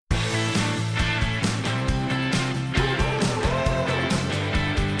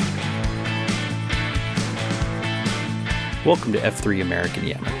Welcome to F3 American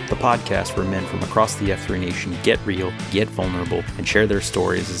Yammer, the podcast where men from across the F3 nation get real, get vulnerable, and share their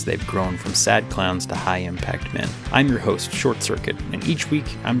stories as they've grown from sad clowns to high-impact men. I'm your host, Short Circuit, and each week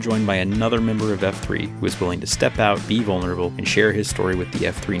I'm joined by another member of F3 who is willing to step out, be vulnerable, and share his story with the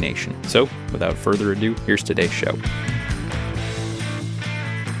F3 nation. So, without further ado, here's today's show.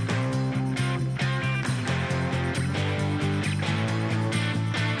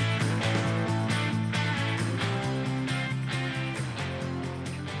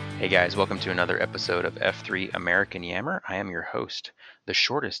 Hey guys, welcome to another episode of F3 American Yammer. I am your host, the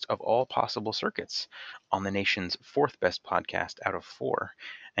shortest of all possible circuits, on the nation's fourth best podcast out of four.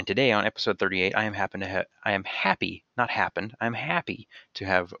 And today on episode 38, I am happy to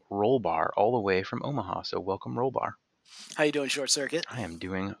have Rollbar all the way from Omaha. So welcome, Rollbar. How you doing, Short Circuit? I am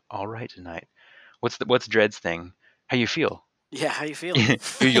doing all right tonight. What's Dred's thing? How you feel? Yeah, how you feeling?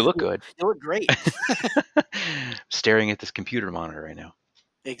 You look good. You look great. Staring at this computer monitor right now.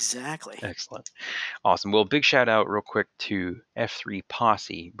 Exactly. Excellent. Awesome. Well, big shout out real quick to F3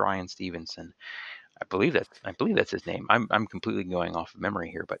 Posse, Brian Stevenson. I believe that's his name. I'm completely going off of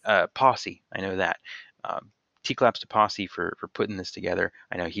memory here, but Posse, I know that. T-claps to Posse for putting this together.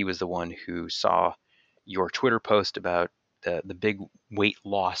 I know he was the one who saw your Twitter post about the big weight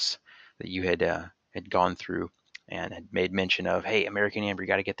loss that you had gone through and had made mention of, hey, American Yammer, you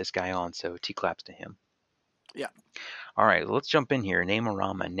got to get this guy on. So T-claps to him. Yeah. All right, let's jump in here.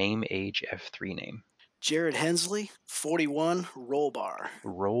 Name-a-rama, name, age, F3 name. Jared Hensley, 41, Rollbar.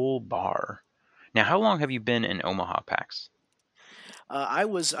 Rollbar. Now, how long have you been in Omaha, Pax?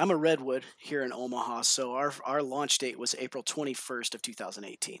 I'm a Redwood here in Omaha, so our launch date was April 21st of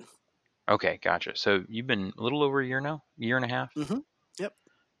 2018. Okay, gotcha. So you've been a little over a year now? A year and a half? Mm-hmm. Yep.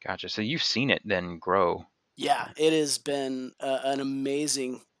 Gotcha. So you've seen it then grow. Yeah, it has been an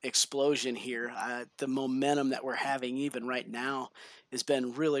amazing explosion here. The momentum that we're having even right now has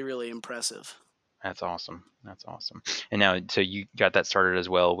been really, really impressive. That's awesome. And now, so you got that started as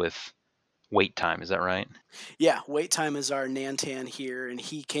well with Wait Time, is that right? Yeah, Wait Time is our Nantan here, and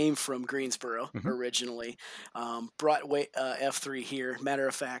he came from Greensboro originally. Brought F3 here. Matter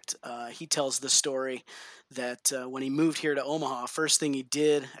of fact, he tells the story that when he moved here to Omaha, first thing he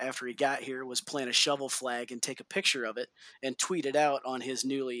did after he got here was plant a shovel flag and take a picture of it and tweet it out on his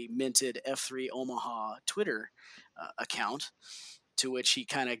newly minted F3 Omaha Twitter account, to which he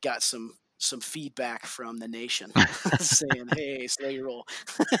kind of got some feedback from the nation saying, hey, slow your roll.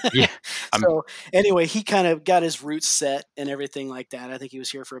 Yeah. So anyway, he kind of got his roots set and everything like that. I think he was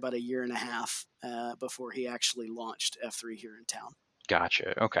here for about a year and a half before he actually launched F3 here in town.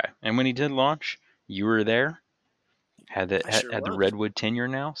 Gotcha. Okay. And when he did launch, you were there, had the Redwood tenure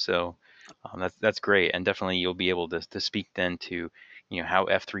now. So that's great. And definitely you'll be able to speak then to, how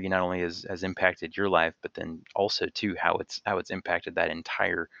F3 not only has impacted your life, but then also too how it's impacted that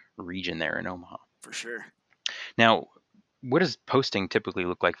entire region there in Omaha. For sure. Now, what does posting typically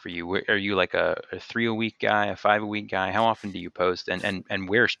look like for you? Are you like a 3-a-week guy, a 5-a-week guy? How often do you post, and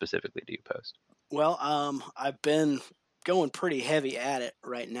where specifically do you post? Well, I've been going pretty heavy at it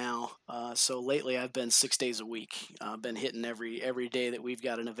right now. So lately I've been 6 days a week. I've been hitting every day that we've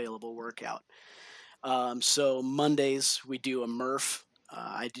got an available workout. So Mondays we do a Murph.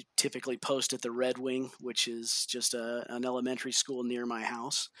 I typically post at the Red Wing, which is just an elementary school near my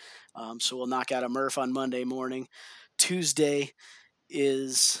house. So we'll knock out a Murph on Monday morning. Tuesday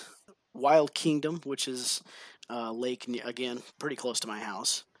is Wild Kingdom, which is lake, again, pretty close to my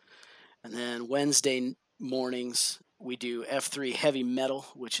house. And then Wednesday mornings, we do F3 Heavy Metal,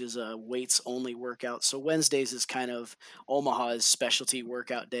 which is a weights only workout. So Wednesdays is kind of Omaha's specialty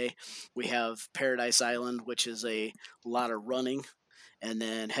workout day. We have Paradise Island, which is a lot of running, and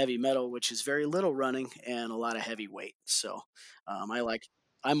then Heavy Metal, which is very little running and a lot of heavy weight. So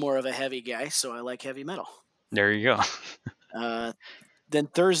I'm more of a heavy guy, so I like Heavy Metal. There you go. Then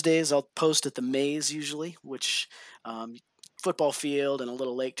Thursdays I'll post at the Maze usually, which football field and a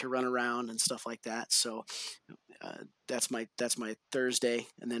little lake to run around and stuff like that. So that's my Thursday.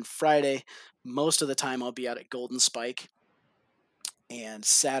 And then Friday, most of the time I'll be out at Golden Spike. And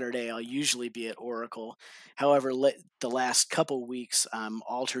Saturday I'll usually be at Oracle. However, the last couple weeks I'm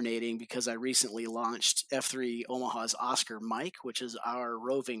alternating because I recently launched F3 Omaha's Oscar Mike, which is our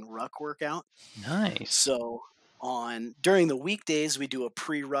roving ruck workout. Nice. So during the weekdays we do a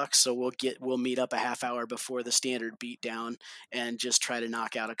pre-ruck, so we'll meet up a half hour before the standard beat down and just try to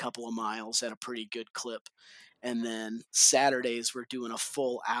knock out a couple of miles at a pretty good clip. And then Saturdays we're doing a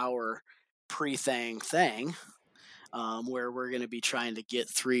full hour pre-thing where we're going to be trying to get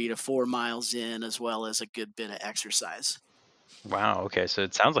 3 to 4 miles in, as well as a good bit of exercise. Wow. Okay. So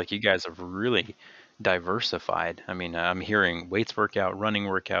it sounds like you guys have really diversified. I mean, I'm hearing weights workout, running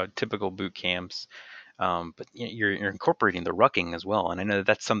workout, typical boot camps, but you're incorporating the rucking as well. And I know that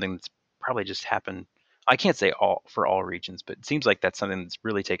that's something that's probably just happened. I can't say all for all regions, but it seems like that's something that's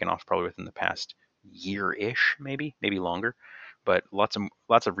really taken off probably within the past year-ish, maybe longer. But lots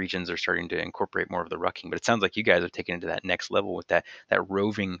of regions are starting to incorporate more of the rucking. But it sounds like you guys have taken it to that next level with that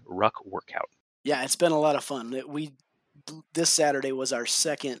roving ruck workout. Yeah, it's been a lot of fun. This Saturday was our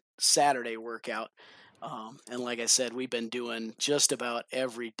second Saturday workout, and like I said, we've been doing just about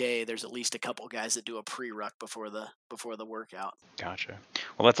every day. There's at least a couple guys that do a pre-ruck before the workout. Gotcha.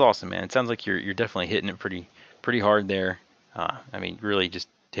 Well, that's awesome, man. It sounds like you're definitely hitting it pretty hard there. I mean, really just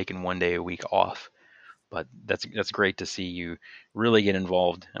taking one day a week off, but that's great to see you really get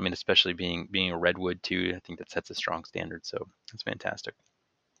involved. I mean, especially being a redwood too. I think that sets a strong standard. So that's fantastic.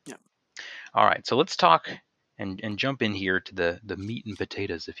 Yeah. All right, so let's talk and jump in here to the meat and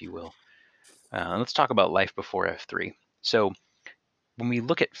potatoes, if you will. Let's talk about life before F3. So when we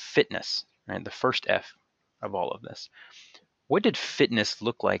look at fitness, right, the first F of all of this, what did fitness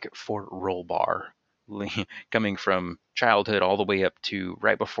look like for Roll Bar? Coming from childhood all the way up to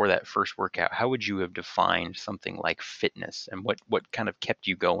right before that first workout, how would you have defined something like fitness, and what kind of kept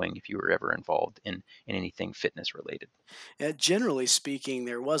you going if you were ever involved in anything fitness related? Generally speaking,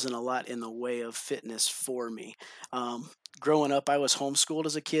 there wasn't a lot in the way of fitness for me. Um, Growing up, I was homeschooled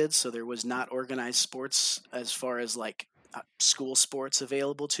as a kid, so there was not organized sports as far as like school sports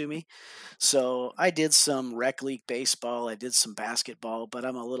available to me. So I did some rec league baseball, I did some basketball, but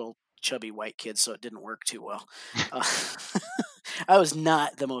I'm a little chubby white kid, so it didn't work too well. Uh, I was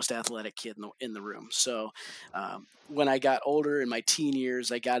not the most athletic kid in the room. So when I got older in my teen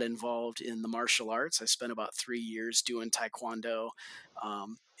years, I got involved in the martial arts. I spent about 3 years doing taekwondo.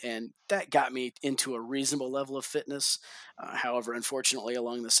 And that got me into a reasonable level of fitness. However, unfortunately,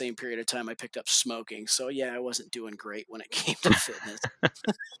 along the same period of time, I picked up smoking. So, yeah, I wasn't doing great when it came to fitness.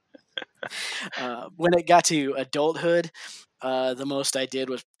 When it got to adulthood, the most I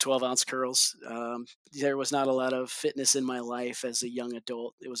did was 12-ounce curls. There was not a lot of fitness in my life as a young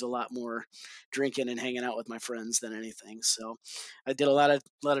adult. It was a lot more drinking and hanging out with my friends than anything. So I did a lot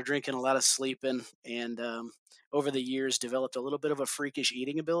of drinking, a lot of sleeping, and over the years developed a little bit of a freakish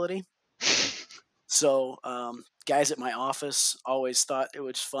eating ability. So, guys at my office always thought it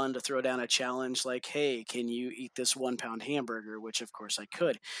was fun to throw down a challenge like, hey, can you eat this 1 pound hamburger? Which, of course, I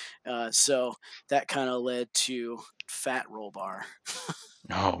could. So that kind of led to Fat Roll Bar.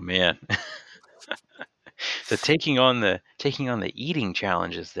 Oh man. So taking on the eating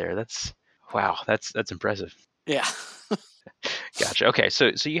challenges there. That's wow. That's impressive. Yeah. Gotcha. Okay,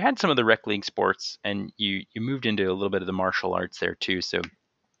 so you had some of the rec league sports, and you moved into a little bit of the martial arts there too. So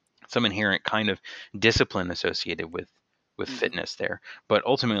some inherent kind of discipline associated with Hmm. fitness there. But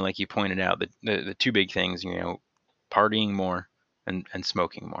ultimately, like you pointed out, the two big things, partying more and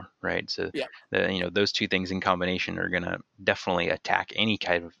smoking more, right? So Yeah. those two things in combination are gonna definitely attack any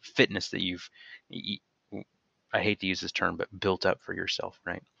kind of fitness that y- I hate to use this term, but built up for yourself,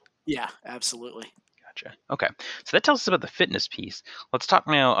 right? Yeah. Absolutely. Gotcha. Okay. So that tells us about the fitness piece. Let's talk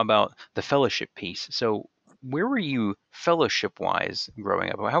now about the fellowship piece. So, where were you fellowship wise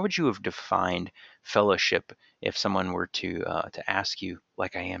growing up? How would you have defined fellowship if someone were to ask you,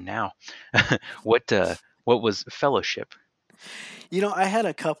 like I am now, what what was fellowship? I had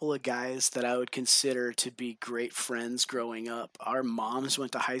a couple of guys that I would consider to be great friends growing up. Our moms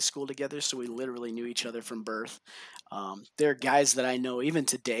went to high school together, so we literally knew each other from birth. There are guys that I know even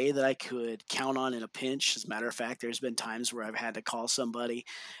today that I could count on in a pinch. As a matter of fact, there's been times where I've had to call somebody,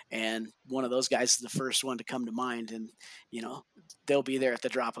 and one of those guys is the first one to come to mind, and you know they'll be there at the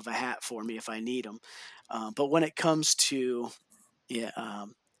drop of a hat for me if I need them. But when it comes to yeah, I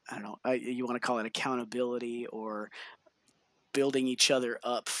don't know, you want to call it accountability or building each other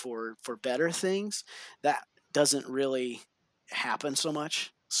up for better things, that doesn't really happen so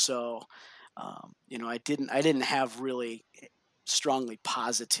much. So, I didn't have really strongly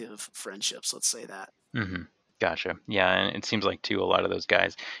positive friendships. Let's say that. Hmm. Gotcha. Yeah, and it seems like too a lot of those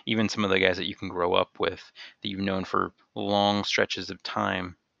guys, even some of the guys that you can grow up with that you've known for long stretches of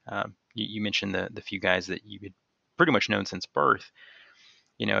time. You mentioned the few guys that you had pretty much known since birth.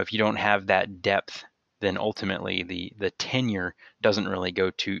 If you don't have that depth, then ultimately the tenure doesn't really go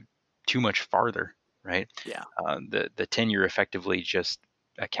too much farther, right? Yeah. The tenure effectively just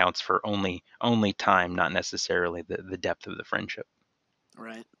accounts for only time, not necessarily the depth of the friendship.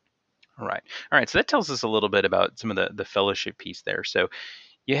 Right. All right. All right. So that tells us a little bit about some of the fellowship piece there. So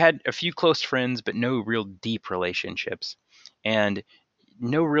you had a few close friends, but no real deep relationships, and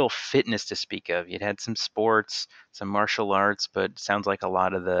no real fitness to speak of. You'd had some sports, some martial arts, but sounds like a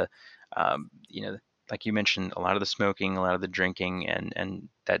lot of the, um, you know, like you mentioned, a lot of the smoking, a lot of the drinking, and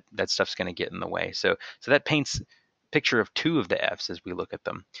that stuff's going to get in the way. So that paints a picture of two of the F's as we look at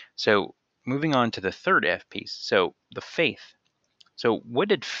them. So moving on to the third F piece. So the faith. So what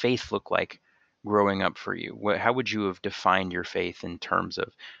did faith look like growing up for you? How would you have defined your faith in terms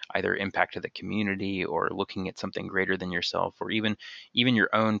of either impact to the community or looking at something greater than yourself, or even your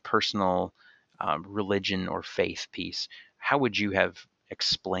own personal religion or faith piece? How would you have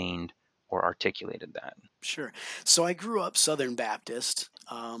explained or articulated that? Sure. So I grew up Southern Baptist.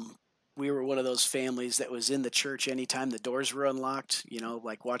 We were one of those families that was in the church anytime the doors were unlocked,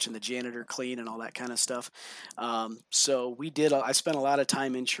 like watching the janitor clean and all that kind of stuff. So I spent a lot of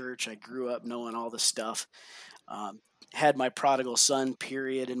time in church. I grew up knowing all the stuff. Um, had my prodigal son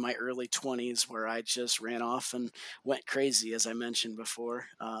period in my early 20s where I just ran off and went crazy, as I mentioned before.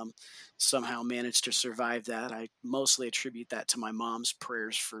 Somehow managed to survive that. I mostly attribute that to my mom's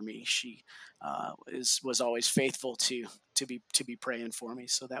prayers for me. She was always faithful to be praying for me,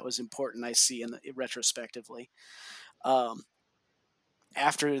 so that was important. I see retrospectively. Um,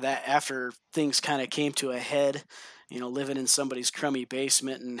 after things kind of came to a head, living in somebody's crummy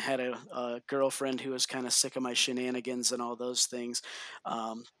basement and had a girlfriend who was kind of sick of my shenanigans and all those things,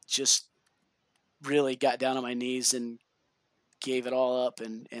 just really got down on my knees and gave it all up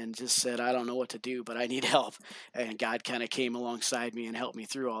and just said, I don't know what to do, but I need help. And God kind of came alongside me and helped me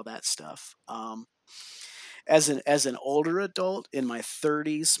through all that stuff. As an older adult in my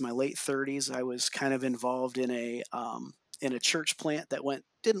 30s, my late 30s, I was kind of involved in a church plant that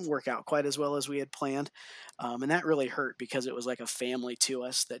didn't work out quite as well as we had planned, and that really hurt because it was like a family to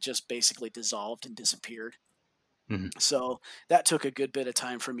us that just basically dissolved and disappeared. Hmm. So that took a good bit of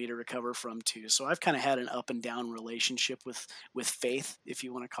time for me to recover from too. So I've kind of had an up and down relationship with faith, if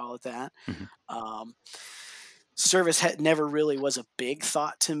you want to call it that. Hmm. Um, Service had never really was a big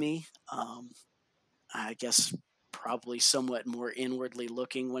thought to me. I guess probably somewhat more inwardly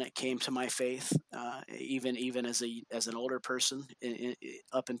looking when it came to my faith, even as an older person,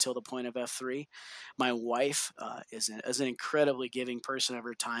 up until the point of F3. My wife is an incredibly giving person of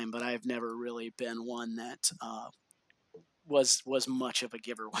her time, but I've never really been one that was much of a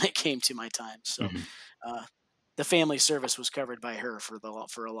giver when it came to my time. So Hmm. uh, the family service was covered by her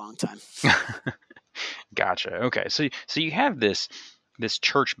for a long time. Gotcha. Okay. So you have this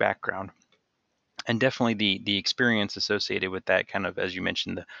church background, and definitely the experience associated with that, kind of as you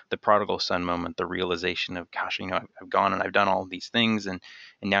mentioned, the prodigal son moment, the realization of, gosh, I've gone and I've done all these things, and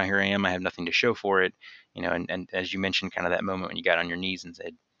now here I am, I have nothing to show for it. And as you mentioned, kind of that moment when you got on your knees and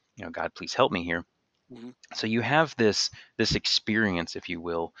said, God, please help me here. Mhm. So you have this experience, if you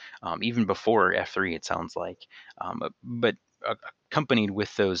will, even before F3, it sounds like, but accompanied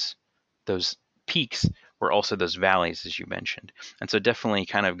with those peaks were also those valleys, as you mentioned. And so definitely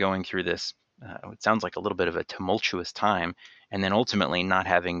kind of going through this, it sounds like a little bit of a tumultuous time, and then ultimately not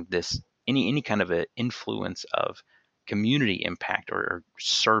having this any kind of an influence of community impact or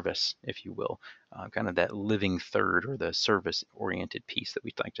service, if you will, kind of that living third or the service oriented piece that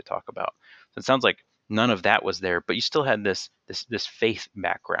we'd like to talk about. So it sounds like none of that was there, but you still had this faith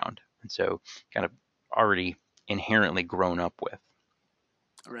background, and so kind of already inherently grown up with.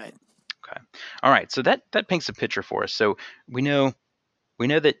 Right. Okay. All right. So that paints a picture for us. So we know we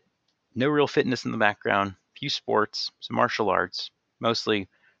know that no real fitness in the background, few sports, some martial arts, mostly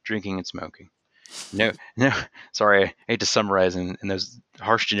drinking and smoking. No, no. Sorry, I hate to summarize in those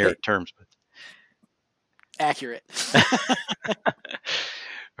harsh Hey, generic terms, accurate. but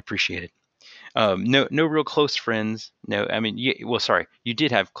appreciate it. No real close friends. No, I mean, well, sorry, you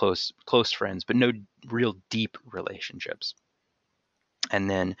did have close friends, but no real deep relationships. And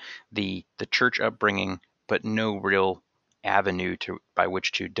then the church upbringing, but no real avenue by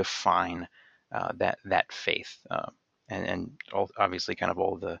which to define that faith, and obviously kind of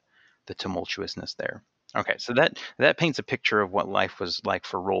all the tumultuousness there. Okay, so that paints a picture of what life was like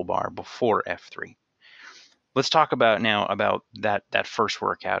for Rollbar before F3. Let's talk about now about that first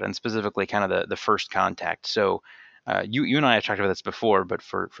workout, and specifically kind of the first contact. So you and I have talked about this before, but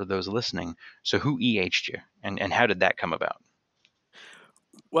for those listening, so who EH'd you, and how did that come about?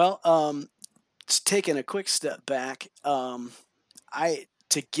 Well, taking a quick step back, I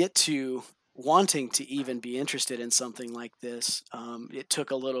to get to wanting to even be interested in something like this, it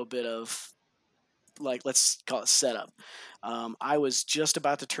took a little bit of, like, let's call it setup. I was just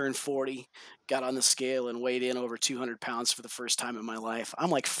about to turn 40, got on the scale and weighed in over 200 pounds for the first time in my life. I'm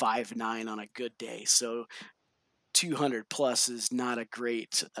like 5'9" on a good day, so 200 plus is not a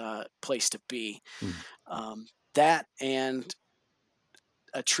great place to be. Mm. That and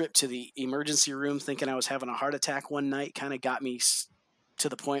a trip to the emergency room thinking I was having a heart attack one night kind of got me to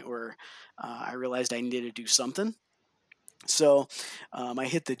the point where I realized I needed to do something. So I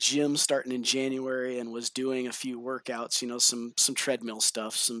hit the gym starting in January and was doing a few workouts, some treadmill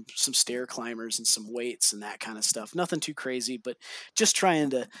stuff, some stair climbers and some weights and that kind of stuff. Nothing too crazy, but just trying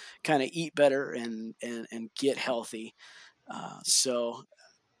to kind of eat better and get healthy. So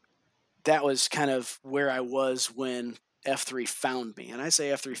that was kind of where I was when F3 found me. And I say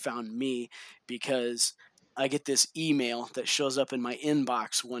F3 found me because I get this email that shows up in my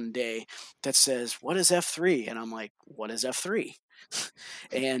inbox one day that says, "What is F3?" And I'm like, "What is F3?"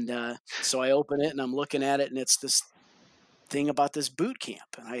 And so I open it and I'm looking at it, and it's this thing about this boot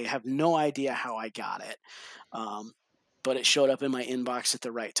camp. And I have no idea how I got it. Um, but it showed up in my inbox at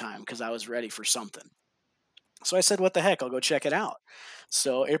the right time because I was ready for something. So I said, "What the heck? I'll go check it out."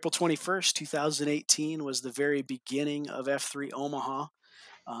 So April 21st, 2018 was the very beginning of F3 Omaha.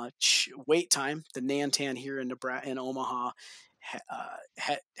 Wait time, the Nantan here in Omaha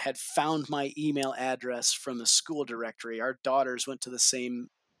had found my email address from the school directory. Our daughters went to the same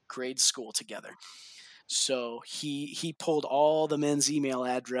grade school together. So he pulled all the men's email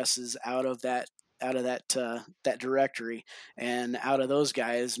addresses out of that directory, and out of those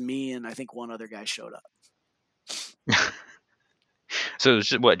guys, me and I think one other guy showed up. So it's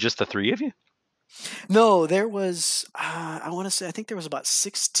just, what, just the three of you? No, there was, I want to say, I think there was about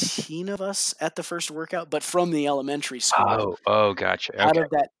 16 of us at the first workout, but from the elementary school. Oh, gotcha. Out Okay. of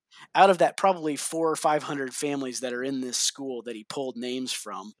that, out of that, probably 400 or 500 families that are in this school that he pulled names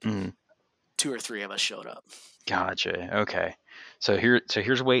from, Mm, 2 or 3 of us showed up. gotcha. Okay. So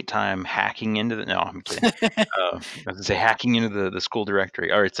here's wait time hacking into the. No, I'm kidding. I was gonna say hacking into the school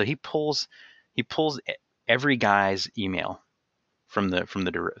directory. All right. So he pulls every guy's email from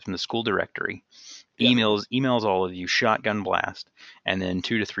the school directory, Yep, emails all of you, shotgun blast, and then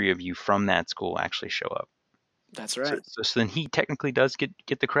 2 to 3 of you from that school actually show up. that's So, right. so, so then he technically does get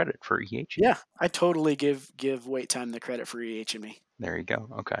the credit for EH. Yeah, I totally give wait time the credit for EH and me. There you go.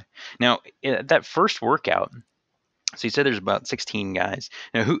 Okay. Now that first workout, so you said there's about 16 guys.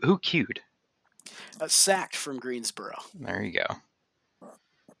 Now who queued? Sacked from Greensboro. There you go.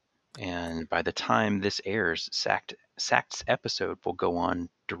 And by the time this airs, Sacked's episode will go on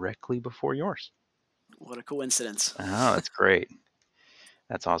directly before yours. What a coincidence. Oh, that's great.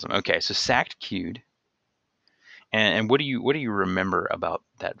 That's awesome. Okay, so Sacked queued. And what do you remember about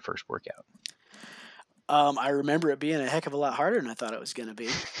that first workout? I remember it being a heck of a lot harder than I thought it was going to be.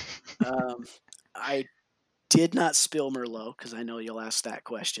 Um, I did not spill Merlot because I know you'll ask that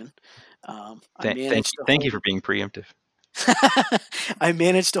question. I Thank managed you, to thank you hold for being preemptive. I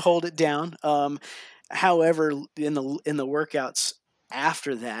managed to hold it down. However, in the workouts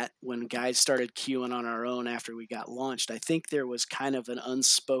after that, when guys started queuing on our own after we got launched, I think there was kind of an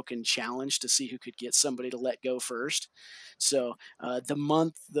unspoken challenge to see who could get somebody to let go first. So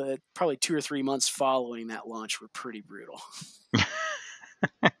the probably 2 or 3 months following that launch were pretty brutal.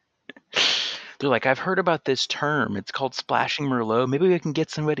 They're like, I've heard about this term. It's called splashing Merlot. Maybe we can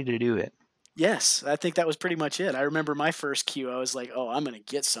get somebody to do it. Yes, I think that was pretty much it. I remember my first cue. I was like, "Oh, I'm going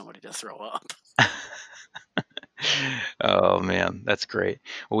to get somebody to throw up." Oh man, that's great.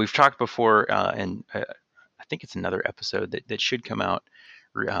 Well, we've talked before, and I think it's another episode that should come out,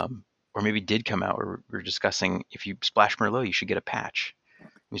 or maybe did come out, where we're discussing if you splash Merlot, you should get a patch.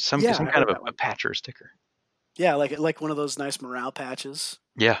 Yeah, Some I kind heard of that a one. patch or a sticker. Yeah, like one of those nice morale patches.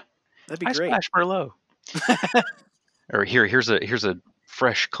 Yeah, That'd be I great. splash Merlot. Or here's a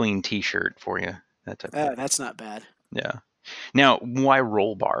fresh, clean T-shirt for you. That type of thing. That's not bad. Yeah. Now, why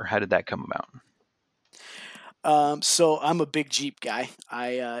roll bar? How did that come about? So I'm a big Jeep guy.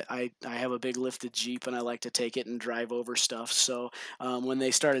 I have a big lifted Jeep, and I like to take it and drive over stuff. So when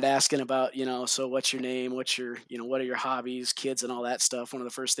they started asking about, so what's your name, what are your hobbies, kids, and all that stuff, one of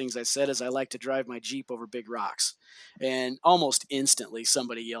the first things I said is I like to drive my Jeep over big rocks, and almost instantly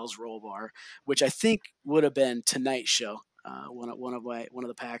somebody yells roll bar, which I think would have been Tonight Show. One of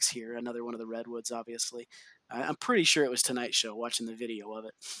the packs here, another one of the Redwoods, obviously. I'm pretty sure it was Tonight Show. Watching the video of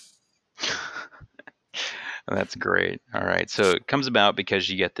it. That's great. All right. So it comes about because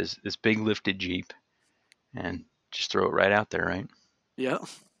you get this big lifted Jeep and just throw it right out there, right? Yeah.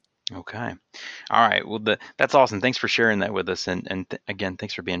 Okay. All right. Well, that's awesome. Thanks for sharing that with us. And again,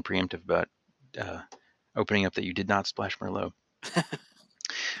 thanks for being preemptive about uh, opening up that you did not splash Merlot.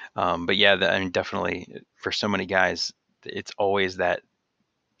 But yeah, I mean, definitely for so many guys, it's always that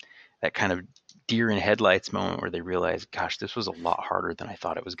kind of deer in headlights moment where they realize, gosh, this was a lot harder than I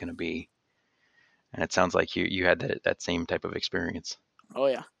thought it was going to be. And it sounds like you had that same type of experience. Oh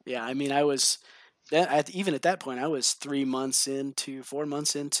yeah, yeah. I mean, I was even at that point, I was 3 months into 4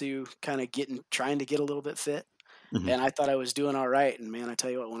 months into kind of trying to get a little bit fit. Mhm. and I thought I was doing all right. And man, I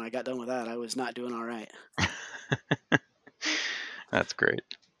tell you what, when I got done with that, I was not doing all right. That's great.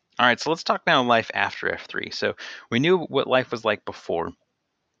 All right, so let's talk now life after F3. So we knew what life was like before,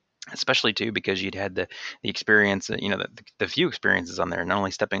 especially too because you'd had the experience, the few experiences on there, not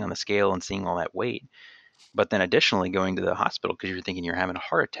only stepping on the scale and seeing all that weight, but then additionally going to the hospital because you're thinking you're having a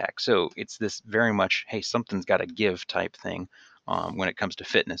heart attack. So it's this very much, hey, something's got to give type thing when it comes to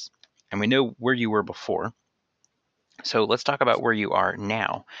fitness. And we know where you were before. So let's talk about where you are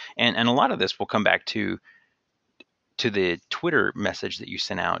now. And a lot of this will come back to the Twitter message that you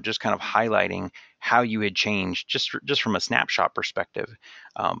sent out, just kind of highlighting how you had changed just from a snapshot perspective.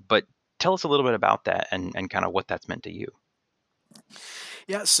 But tell us a little bit about that and kind of what that's meant to you.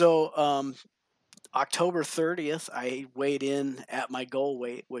 Yeah. So October 30th, I weighed in at my goal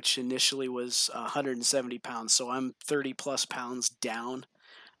weight, which initially was 170 pounds. So I'm 30 plus pounds down.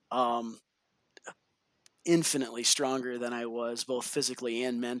 Um, Infinitely stronger than I was, both physically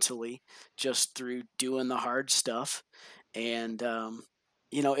and mentally, just through doing the hard stuff. And,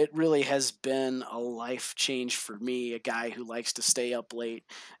 it really has been a life change for me, a guy who likes to stay up late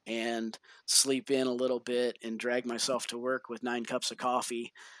and sleep in a little bit and drag myself to work with 9 cups of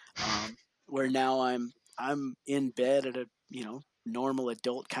coffee. Where now I'm in bed at a, normal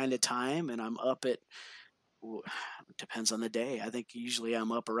adult kind of time, and I'm up at Ooh, depends on the day. I think usually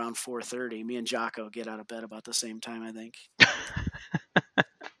I'm up around 4:30. Me and Jocko get out of bed about the same time, I think.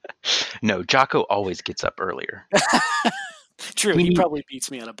 No, Jocko always gets up earlier. True, He he need, probably beats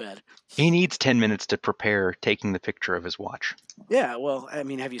me out of bed. he needs 10 minutes to prepare taking the picture of his watch. Yeah, well, I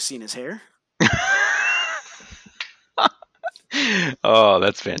mean, have you seen his hair? Oh,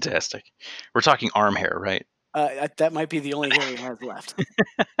 that's fantastic. We're talking arm hair, right? That might be the only hair he has left.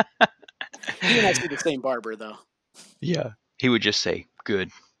 He and I see the same barber, though. Yeah. He would just say, good.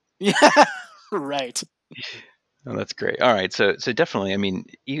 Yeah, right. Oh, that's great. All right. So definitely, I mean,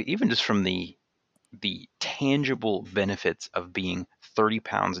 even just from the tangible benefits of being 30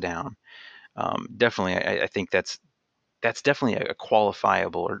 pounds down, definitely, I think that's definitely a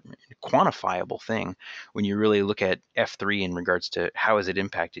qualifiable or quantifiable thing when you really look at F3 in regards to how has it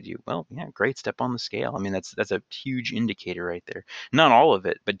impacted you. Well, yeah, great step on the scale. I mean, that's a huge indicator right there. Not all of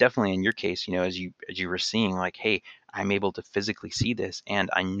it, but definitely in your case, as you were seeing, like, hey, I'm able to physically see this, and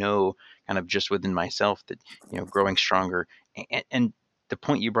I know kind of just within myself that growing stronger. And the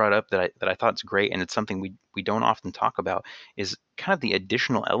point you brought up that I thought is great, and it's something we don't often talk about, is kind of the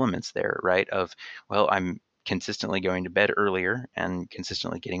additional elements there, right? Of, well, I'm consistently going to bed earlier and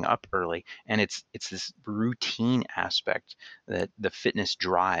consistently getting up early, and it's this routine aspect that the fitness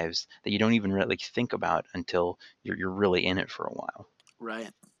drives that you don't even really think about until you're really in it for a while.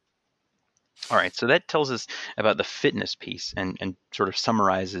 Right. All right, so that tells us about the fitness piece and sort of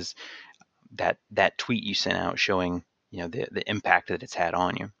summarizes that tweet you sent out showing the impact that it's had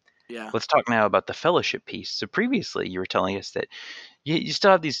on you. Yeah. Let's talk now about the fellowship piece. So previously you were telling us that you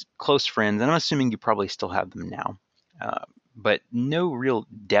still have these close friends, and I'm assuming you probably still have them now, uh, but no real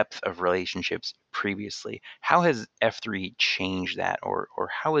depth of relationships previously. How has F3 changed that, or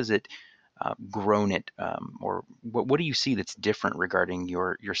how has it grown it, or what do you see that's different regarding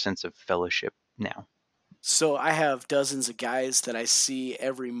your sense of fellowship now? So I have dozens of guys that I see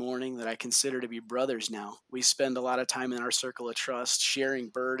every morning that I consider to be brothers now. We spend a lot of time in our circle of trust, sharing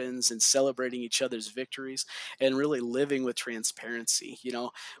burdens and celebrating each other's victories and really living with transparency.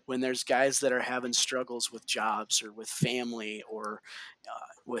 When there's guys that are having struggles with jobs or with family or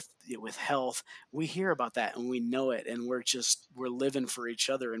with health, we hear about that and we know it, and we're living for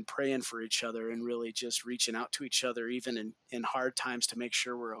each other and praying for each other and really just reaching out to each other even in hard times to make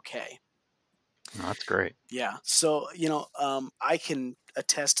sure we're okay. Oh, that's great. Yeah. So, I can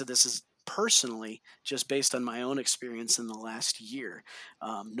attest to this as personally, just based on my own experience in the last year.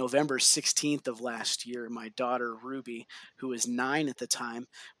 November 16th of last year, my daughter Ruby, who was 9 at the time,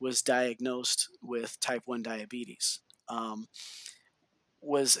 was diagnosed with type 1 diabetes.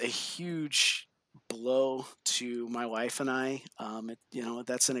 Was a huge blow to my wife and I.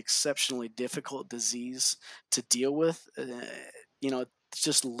 That's an exceptionally difficult disease to deal with.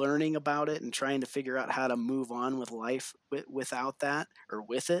 Just learning about it and trying to figure out how to move on with life without that or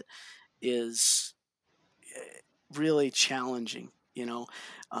with it is really challenging. And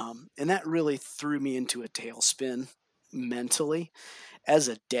that really threw me into a tailspin mentally. As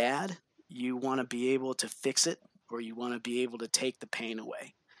a dad, you want to be able to fix it, or you want to be able to take the pain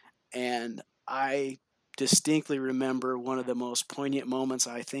away. And I distinctly remember one of the most poignant moments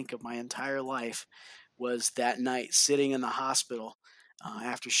I think of my entire life was that night sitting in the hospital.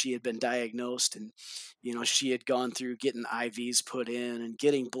 after she had been diagnosed, and she had gone through getting IVs put in and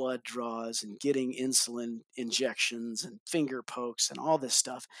getting blood draws and getting insulin injections and finger pokes and all this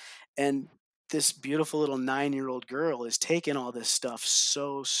stuff. And this beautiful little 9-year-old girl is taking all this stuff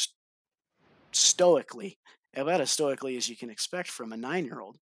so stoically, about as stoically as you can expect from a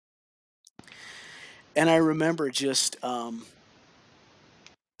 9-year-old. And I remember just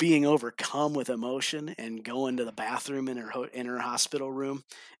being overcome with emotion and going to the bathroom in her hospital room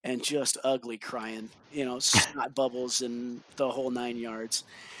and just ugly crying, snot bubbles and the whole 9 yards.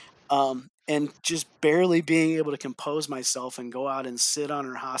 And just barely being able to compose myself and go out and sit on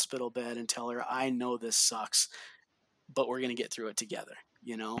her hospital bed and tell her, "I know this sucks, but we're gonna get through it together,"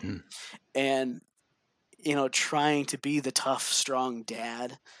 you know? Mhm. And, trying to be the tough, strong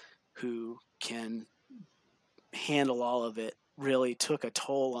dad who can handle all of it really took a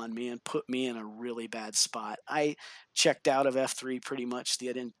toll on me and put me in a really bad spot. I checked out of F3 pretty much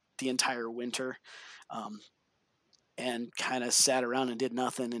the entire winter, um, and kind of sat around and did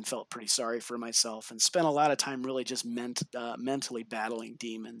nothing and felt pretty sorry for myself and spent a lot of time really just mentally battling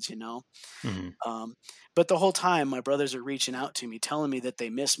demons. Mhm. Um, but the whole time, my brothers are reaching out to me, telling me that they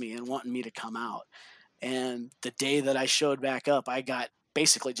miss me and wanting me to come out. And the day that I showed back up, I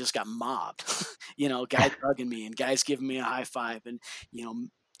just got mobbed. Guys hugging me and guys giving me a high five and, you know,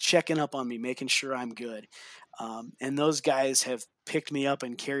 checking up on me, making sure I'm good. And those guys have picked me up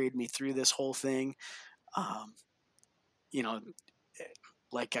and carried me through this whole thing. Um, you know, eh,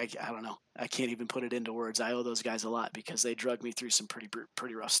 like I don't know, I can't even put it into words. I owe those guys a lot because they drug me through some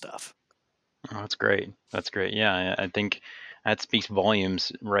pretty rough stuff. Oh, that's great. That's great. Yeah, I think that speaks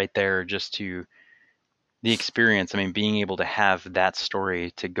volumes right there just to the experience. I mean, being able to have that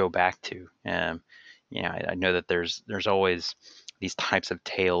story to go back to. Yeah, I know that there's always these types of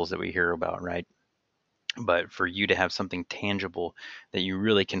tales that we hear about, right? But for you to have something tangible that you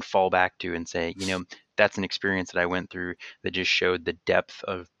really can fall back to and say, that's an experience that I went through that just showed the depth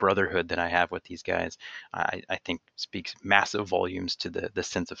of brotherhood that I have with these guys, I think speaks massive volumes to the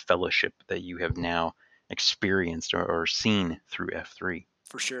sense of fellowship that you have now experienced or seen through F3.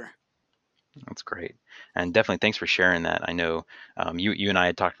 For sure. That's great, and definitely thanks for sharing that. I know you and I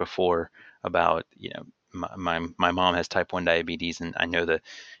had talked before about my mom has type 1 diabetes, and I know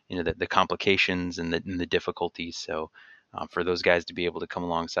the complications and the difficulties. So for those guys to be able to come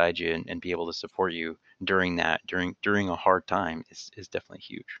alongside you and be able to support you during during a hard time is definitely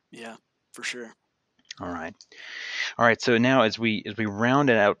huge. Yeah, for sure. All right, all right. So now as we round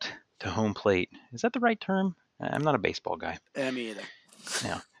it out to home plate, is that the right term? I'm not a baseball guy. Me either.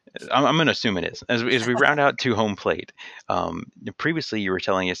 Yeah, I'm going to assume it is. As we round out to home plate, previously you were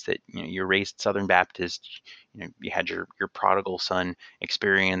telling us that you're raised Southern Baptist. You had your prodigal son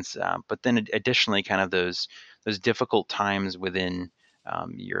experience, but then additionally, kind of those difficult times within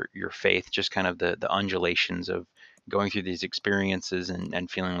your faith, just kind of the undulations of going through these experiences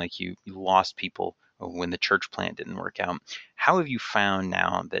and feeling like you lost people when the church plant didn't work out. How have you found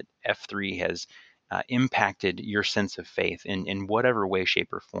now that F3 has impacted your sense of faith in whatever way,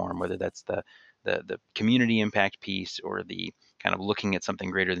 shape, or form, whether that's the community impact piece or the kind of looking at something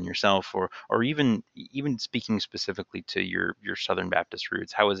greater than yourself, or even speaking specifically to your Southern Baptist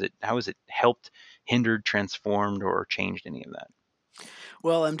roots? How has it helped, hindered, transformed, or changed any of that?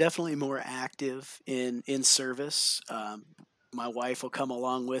 Well, I'm definitely more active in service. My wife will come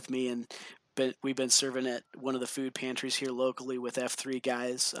along with me, and we've been serving at one of the food pantries here locally with F3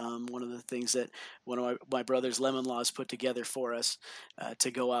 guys. One of the things that one of my brother's lemon laws put together for us,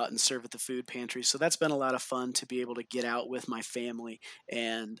 to go out and serve at the food pantry. So that's been a lot of fun to be able to get out with my family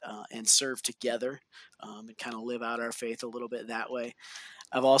and serve together, and kind of live out our faith a little bit that way.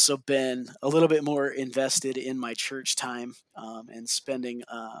 I've also been a little bit more invested in my church time, and spending,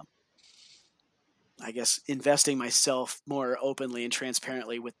 I guess, investing myself more openly and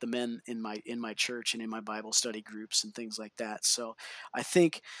transparently with the men in my church and in my Bible study groups and things like that. So I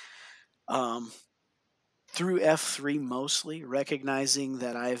think, um, through F3 mostly, recognizing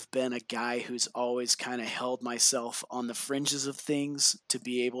that I've been a guy who's always kind of held myself on the fringes of things to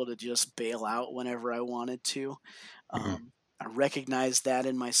be able to just bail out whenever I wanted to. Mhm. I recognized that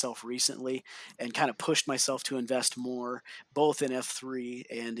in myself recently and kind of pushed myself to invest more, both in F3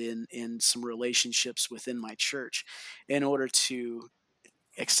 and in some relationships within my church, in order to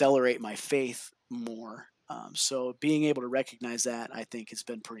accelerate my faith more. So being able to recognize that, I think, has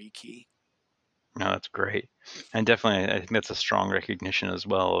been pretty key. No, that's great, and definitely I think that's a strong recognition as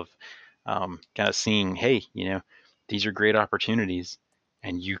well of kind of seeing, hey, these are great opportunities,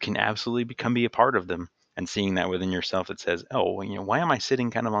 and you can absolutely be a part of them, and seeing that within yourself that says, oh, well, why am I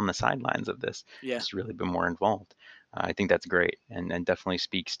sitting kind of on the sidelines of this? Yeah, Just really be more involved. I think that's great, and definitely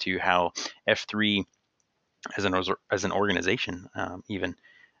speaks to how F3 as an organization, even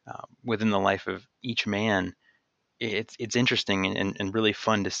within the life of each man, it's interesting and really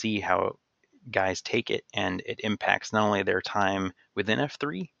fun to see how guys take it, and it impacts not only their time within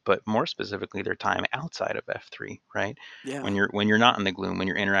F3, but more specifically their time outside of F3, right? Yeah. When you're not in the gloom, when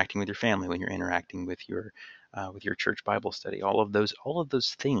you're interacting with your family, when you're interacting with your church Bible study, all of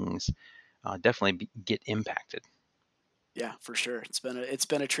those things definitely get impacted. Yeah, for sure. It's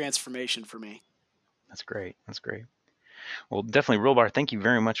been a transformation for me. That's great. That's great. Well, definitely, Rollbar, thank you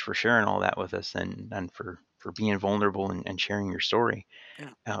very much for sharing all that with us, and for being vulnerable and sharing your story.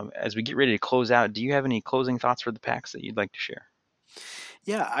 Yeah. As we get ready to close out, do you have any closing thoughts for the PAX that you'd like to share?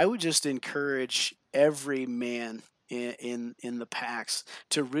 Yeah, I would just encourage every man in the packs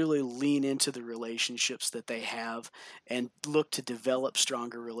to really lean into the relationships that they have and look to develop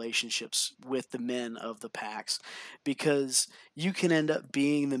stronger relationships with the men of the packs, because you can end up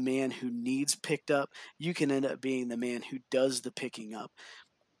being the man who needs picked up. You can end up being the man who does the picking up,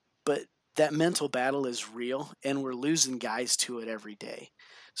 but that mental battle is real, and we're losing guys to it every day.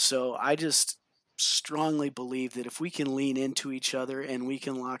 So I just strongly believe that if we can lean into each other and we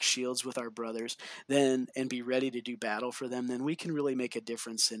can lock shields with our brothers, then and be ready to do battle for them, then we can really make a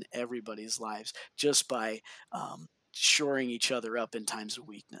difference in everybody's lives just by shoring each other up in times of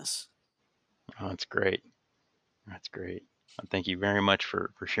weakness. Oh, that's great. That's great. Thank you very much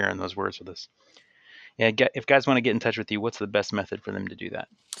for sharing those words with us. Yeah, if guys want to get in touch with you, what's the best method for them to do that?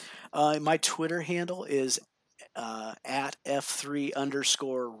 My Twitter handle is at F3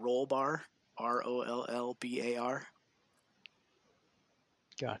 underscore rollbar, ROLLBAR.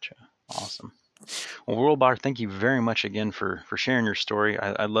 Gotcha. Awesome. Well, Rollbar, thank you very much again for sharing your story.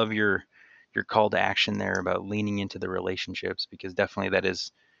 I love your call to action there about leaning into the relationships, because definitely that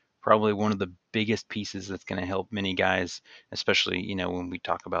is probably one of the biggest pieces that's going to help many guys, especially when we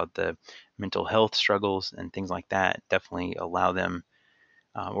talk about the mental health struggles and things like that. Definitely allow them,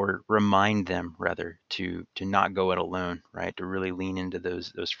 or remind them rather, to not go it alone, right? To really lean into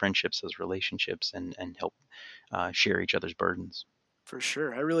those friendships, those relationships, and help share each other's burdens. For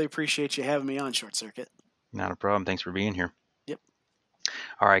sure. I really appreciate you having me on, Short Circuit. Not a problem. Thanks for being here. Yep.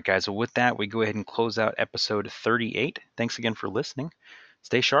 All right, guys. Well, with that, we go ahead and close out episode 38. Thanks again for listening.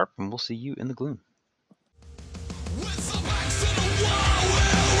 Stay sharp, and we'll see you in the gloom.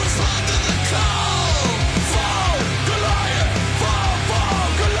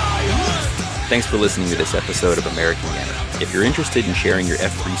 Thanks for listening to this episode of American Yammer. If you're interested in sharing your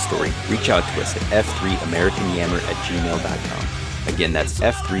F3 story, reach out to us at f3americanyammer@gmail.com. Again, that's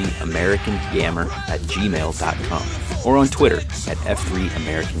f3americanyammer@gmail.com, or on Twitter at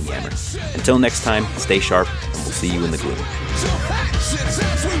f3americanyammer. Until next time, stay sharp, and we'll see you in the gloom.